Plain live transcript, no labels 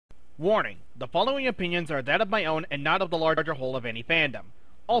Warning, the following opinions are that of my own and not of the larger whole of any fandom.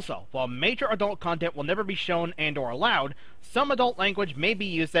 Also, while major adult content will never be shown and or allowed, some adult language may be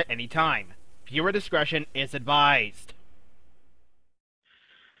used at any time. Viewer discretion is advised.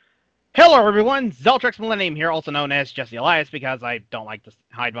 Hello everyone, Zeltrix Millennium here, also known as Jesse Elias because I don't like to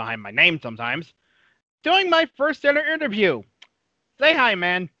hide behind my name sometimes. Doing my first ever interview. Say hi,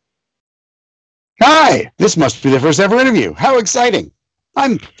 man. Hi! This must be the first ever interview. How exciting!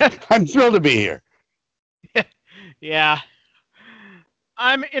 I'm thrilled to be here. Yeah.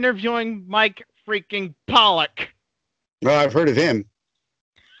 I'm interviewing Mike freaking Pollock. Well, I've heard of him.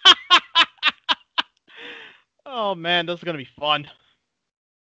 Oh man, this is gonna be fun.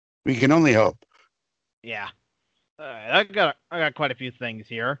 We can only hope. Yeah. Alright, I got quite a few things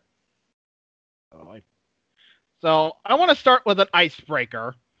here. So I want to start with an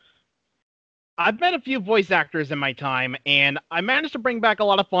icebreaker. I've met a few voice actors in my time, and I managed to bring back a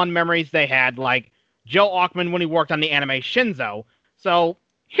lot of fun memories they had, like Joe Ackman when he worked on the anime Shinzo. So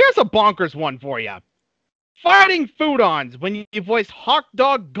here's a bonkers one for you. Fighting Foodons when you voice Hot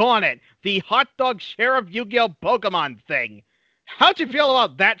Dog Gauntlet, the hot dog sheriff Yu-Gi-Oh! Pokemon thing. How'd you feel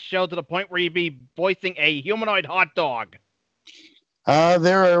about that show to the point where you'd be voicing a humanoid hot dog?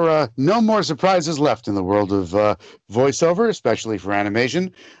 There are no more surprises left in the world of voiceover, especially for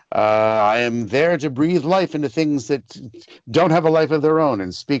animation. I am there to breathe life into things that don't have a life of their own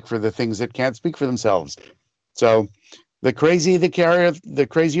and speak for the things that can't speak for themselves. So the crazier the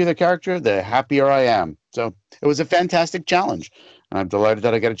character, the happier I am. So it was a fantastic challenge. I'm delighted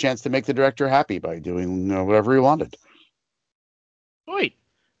that I got a chance to make the director happy by doing whatever he wanted. Sweet.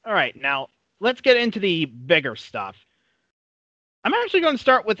 All right, now let's get into the bigger stuff. I'm actually going to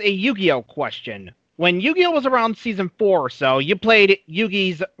start with a Yu-Gi-Oh! Question. When Yu-Gi-Oh! Was around Season 4 or so, you played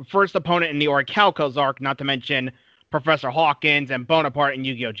Yugi's first opponent in the Orichalcos arc, not to mention Professor Hawkins and Bonaparte in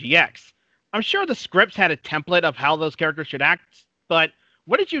Yu-Gi-Oh! GX. I'm sure the scripts had a template of how those characters should act, but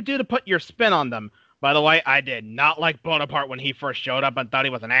what did you do to put your spin on them? By the way, I did not like Bonaparte when he first showed up and thought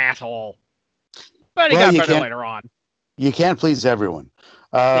he was an asshole. But he got better later on. You can't please everyone.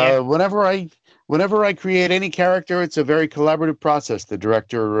 Yeah. Whenever I create any character, it's a very collaborative process. The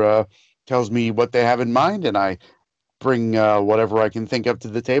director tells me what they have in mind, and I bring whatever I can think of to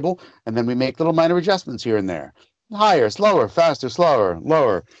the table, and then we make little minor adjustments here and there. Higher, slower, faster, slower,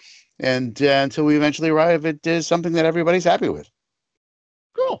 lower, and until we eventually arrive at something that everybody's happy with.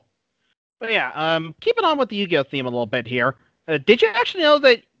 Cool. But yeah, keeping on with the Yu-Gi-Oh! Theme a little bit here. Did you actually know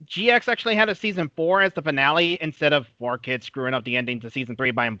that GX actually had a Season 4 as the finale instead of 4Kids screwing up the ending to Season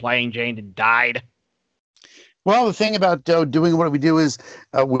 3 by implying Jane died? Well, the thing about doing what we do is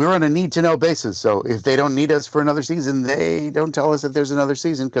we're on a need-to-know basis. So if they don't need us for another season, they don't tell us that there's another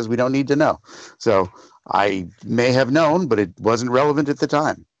season because we don't need to know. So I may have known, but it wasn't relevant at the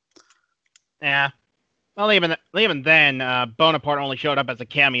time. Yeah. Well, even then, Bonaparte only showed up as a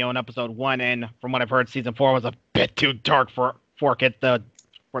cameo in Episode 1, and from what I've heard, Season 4 was a bit too dark for it,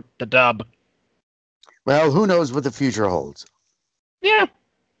 the dub. Well, who knows what the future holds? Yeah.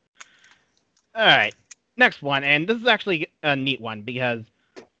 Alright, next one, and this is actually a neat one, because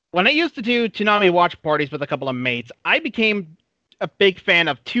when I used to do Toonami watch parties with a couple of mates, I became a big fan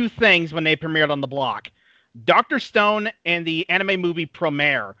of two things when they premiered on the block. Dr. Stone and the anime movie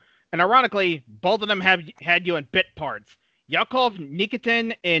Promare. And ironically, both of them had you in bit parts. Yakov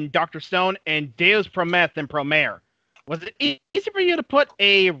Nikitin in Dr. Stone and Deus Prometh in Promare. Was it easy for you to put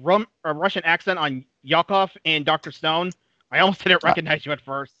a Russian accent on Yakov in Dr. Stone? I almost didn't recognize you at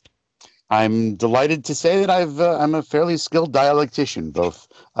first. I'm delighted to say that I'm a fairly skilled dialectician, both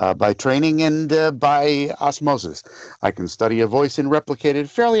by training and by osmosis. I can study a voice and replicate it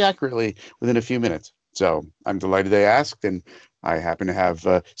fairly accurately within a few minutes. So I'm delighted they asked, and I happen to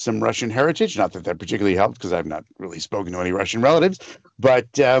have some Russian heritage. Not that particularly helped, because I've not really spoken to any Russian relatives, but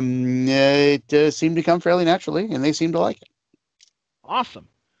it seemed to come fairly naturally, and they seemed to like it. Awesome.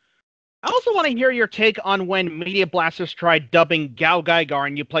 I also want to hear your take on when Media Blasters tried dubbing Gao Gaigar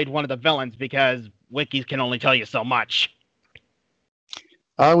and you played one of the villains, because wikis can only tell you so much.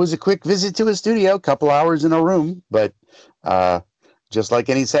 It was a quick visit to a studio, a couple hours in a room, but just like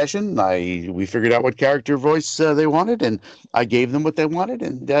any session, we figured out what character voice they wanted, and I gave them what they wanted,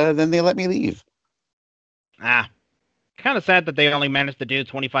 and then they let me leave. Kind of sad that they only managed to do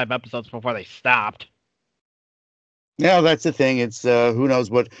 25 episodes before they stopped. Yeah, that's the thing. It's who knows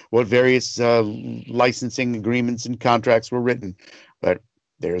what various licensing agreements and contracts were written, but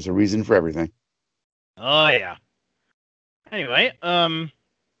there's a reason for everything. Oh yeah. Anyway,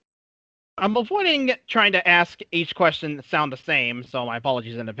 I'm avoiding trying to ask each question that sound the same, so my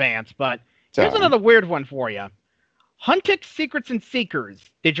apologies in advance, but here's another weird one for you. Huntic Secrets and Seekers.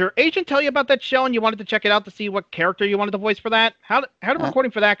 Did your agent tell you about that show and you wanted to check it out to see what character you wanted to voice for that? How did Uh,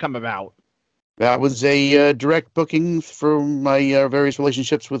 recording for that come about? that was a direct booking from my various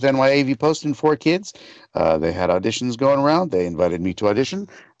relationships with NYAV Post and 4Kids. They had auditions going around. They invited me to audition.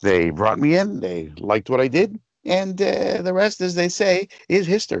 They brought me in. They liked what I did. And the rest, as they say, is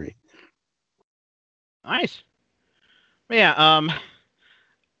history. Nice. Yeah,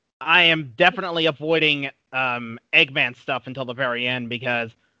 I am definitely avoiding Eggman stuff until the very end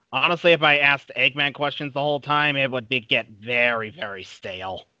because honestly, if I asked Eggman questions the whole time, it would get very, very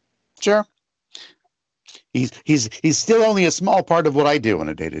stale. Sure. He's still only a small part of what I do on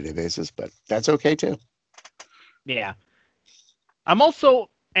a day-to-day basis, but that's okay too. Yeah. I'm also,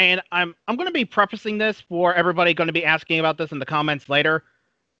 and I'm going to be prefacing this for everybody going to be asking about this in the comments later.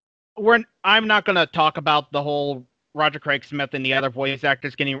 I'm not going to talk about the whole Roger Craig Smith and the other voice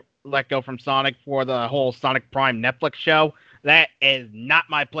actors getting let go from Sonic for the whole Sonic Prime Netflix show. That is not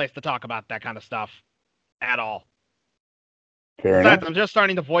my place to talk about that kind of stuff at all. Fair Besides, enough. I'm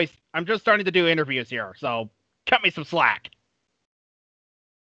just starting to do interviews here, so cut me some slack.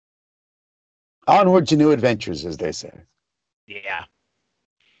 Onward to new adventures, as they say. Yeah.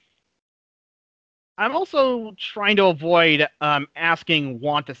 I'm also trying to avoid asking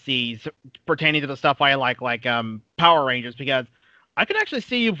want-to-sees pertaining to the stuff I like Power Rangers, because I could actually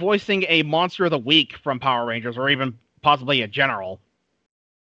see you voicing a Monster of the Week from Power Rangers, or even possibly a General.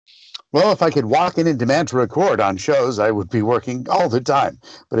 Well, if I could walk in and demand to record on shows, I would be working all the time.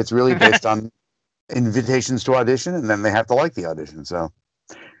 But it's really based on invitations to audition, and then they have to like the audition. So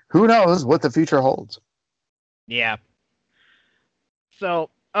who knows what the future holds? Yeah. So,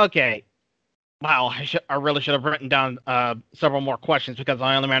 okay. Wow, I really should have written down several more questions because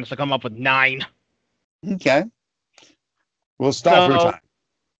I only managed to come up with 9. Okay. We'll stop for So,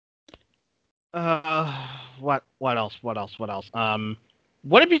 time. what else?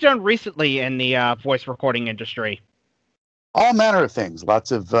 What have you done recently in the voice recording industry? All manner of things.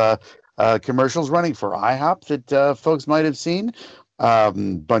 Lots of commercials running for IHOP that folks might have seen.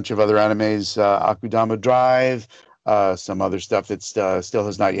 Bunch of other animes, Akudama Drive, some other stuff that still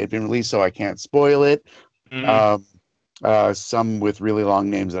has not yet been released, so I can't spoil it. Mm, Some with really long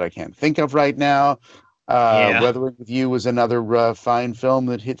names that I can't think of right now. yeah. Weathering with You was another fine film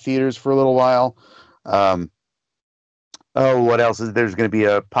that hit theaters for a little while. What else is there's going to be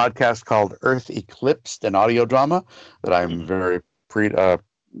a podcast called Earth Eclipsed, an audio drama that I'm very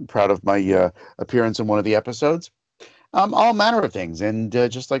proud of my appearance in one of the episodes. All manner of things, and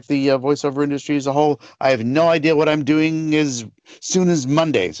just like the voiceover industry as a whole, I have no idea what I'm doing as soon as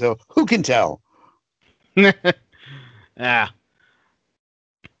Monday. So who can tell? Yeah.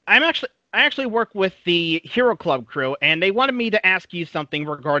 I actually work with the Hero Club crew, and they wanted me to ask you something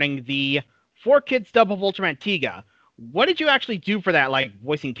regarding the 4Kids dub of Ultraman Tiga. What did you actually do for that, like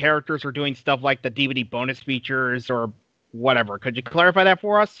voicing characters or doing stuff like the DVD bonus features or whatever? Could you clarify that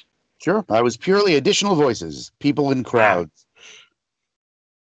for us? Sure, I was purely additional voices, people in Ah, crowds.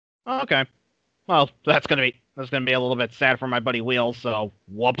 okay. Well, that's gonna be a little bit sad for my buddy Wheels. So,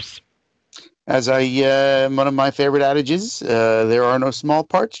 whoops. As one of my favorite adages, there are no small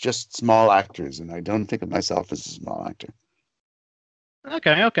parts, just small actors, and I don't think of myself as a small actor.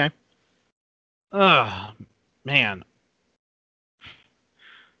 Okay. Oh man,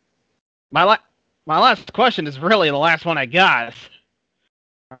 my la- my last question is really the last one I got.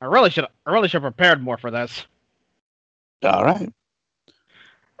 I really should have prepared more for this. All right.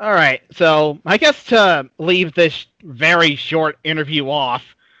 All right, so I guess to leave this very short interview off,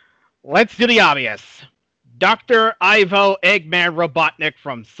 let's do the obvious. Dr. Ivo Eggman Robotnik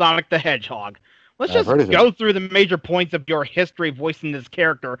from Sonic the Hedgehog. Let's I've just heard of him. go through the major points of your history voicing this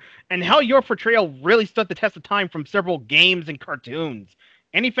character and how your portrayal really stood the test of time from several games and cartoons.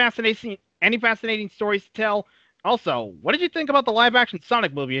 Any fascinating stories to tell? Also, what did you think about the live-action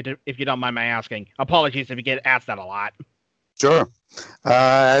Sonic movie, if you don't mind my asking? Apologies if you get asked that a lot. Sure.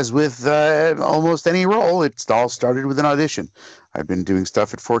 As with almost any role, it all started with an audition. I've been doing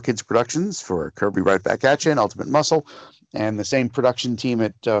stuff at 4Kids Productions for Kirby Right Back At You and Ultimate Muscle, and the same production team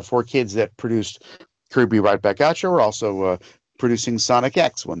at 4Kids that produced Kirby Right Back At You were also producing Sonic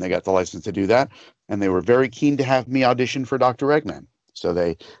X when they got the license to do that, and they were very keen to have me audition for Dr. Eggman. So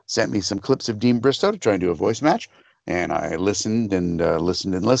they sent me some clips of Dean Bristow to try and do a voice match, and I listened and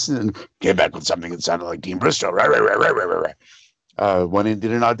listened and listened and came back with something that sounded like Dean Bristow. Went in,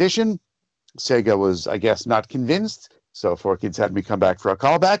 did an audition. Sega was, I guess, not convinced. So 4Kids had me come back for a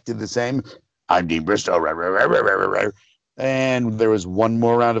callback, did the same. I'm Dean Bristow. And there was one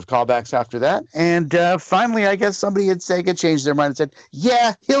more round of callbacks after that. And finally, I guess somebody at Sega changed their mind and said,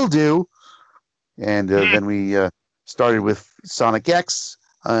 yeah, he'll do. And then we Started with Sonic X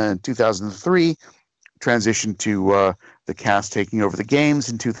in 2003, transitioned to the cast taking over the games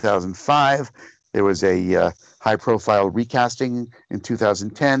in 2005. There was a high-profile recasting in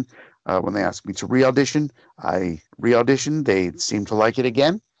 2010 when they asked me to re-audition. I re-auditioned. They seemed to like it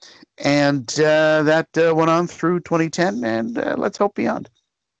again. And that went on through 2010, and let's hope beyond.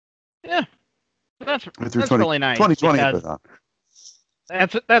 Yeah, that's Through really nice. 2020 and Because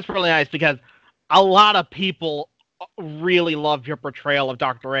beyond. that's really nice because a lot of people really love your portrayal of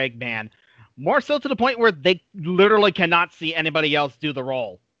Dr. Eggman. More so to the point where they literally cannot see anybody else do the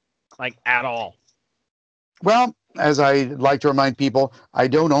role, like, at all. Well, as I like to remind people, I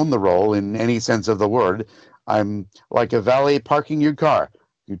don't own the role in any sense of the word. I'm like a valet parking your car.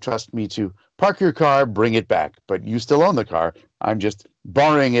 You trust me to park your car, bring it back, but you still own the car. I'm just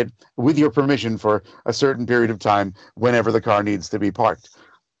borrowing it with your permission for a certain period of time whenever the car needs to be parked.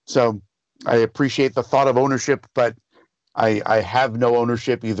 So I appreciate the thought of ownership, but I have no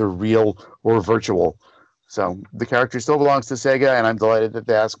ownership, either real or virtual. So the character still belongs to Sega, and I'm delighted that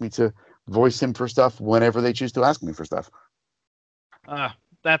they asked me to voice him for stuff whenever they choose to ask me for stuff.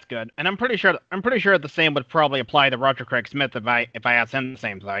 That's good, and I'm pretty sure the same would probably apply to Roger Craig Smith if I asked him the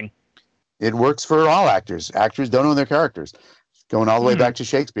same thing. It works for all actors. Actors don't own their characters. Going all the way back to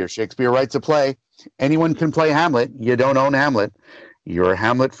Shakespeare. Shakespeare writes a play. Anyone can play Hamlet. You don't own Hamlet. You're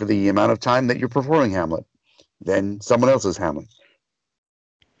Hamlet for the amount of time that you're performing Hamlet. Then someone else is Hamlet.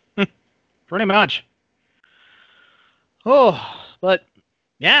 Pretty much. Oh, but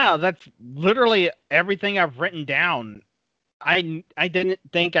yeah, that's literally everything I've written down. I didn't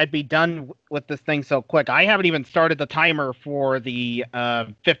think I'd be done with this thing so quick. I haven't even started the timer for the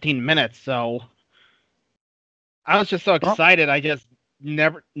 15 minutes, so I was just so excited. I just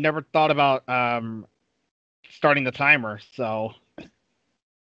never thought about starting the timer. So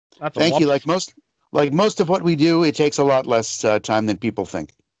that's thank you. Like most of what we do, it takes a lot less time than people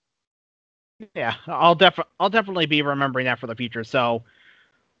think. Yeah, I'll definitely be remembering that for the future. So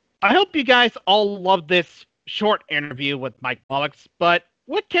I hope you guys all love this short interview with Mike Pollock. But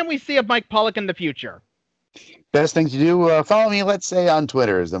what can we see of Mike Pollock in the future? Best thing to do, follow me, let's say, on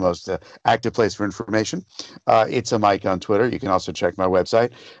Twitter is the most active place for information. It's a Mike on Twitter. You can also check my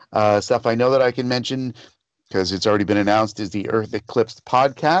website. Stuff I know that I can mention, because it's already been announced, is the Earth Eclipsed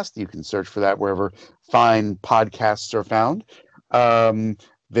podcast. You can search for that wherever fine podcasts are found.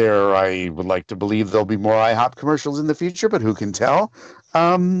 There, I would like to believe there'll be more IHOP commercials in the future, but who can tell?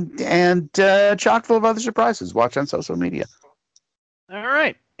 And chock full of other surprises. Watch on social media. All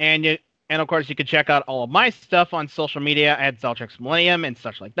right. And of course, you can check out all of my stuff on social media at Zeltrix Millennium and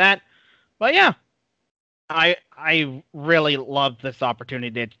such like that. But yeah, I really love this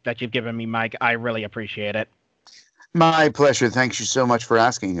opportunity that you've given me, Mike. I really appreciate it. My pleasure. Thanks you so much for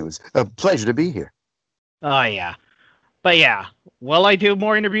asking. It was a pleasure to be here. Oh, yeah. But yeah, will I do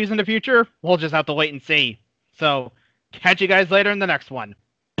more interviews in the future? We'll just have to wait and see. So, catch you guys later in the next one.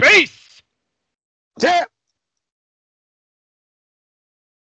 Peace! Yeah.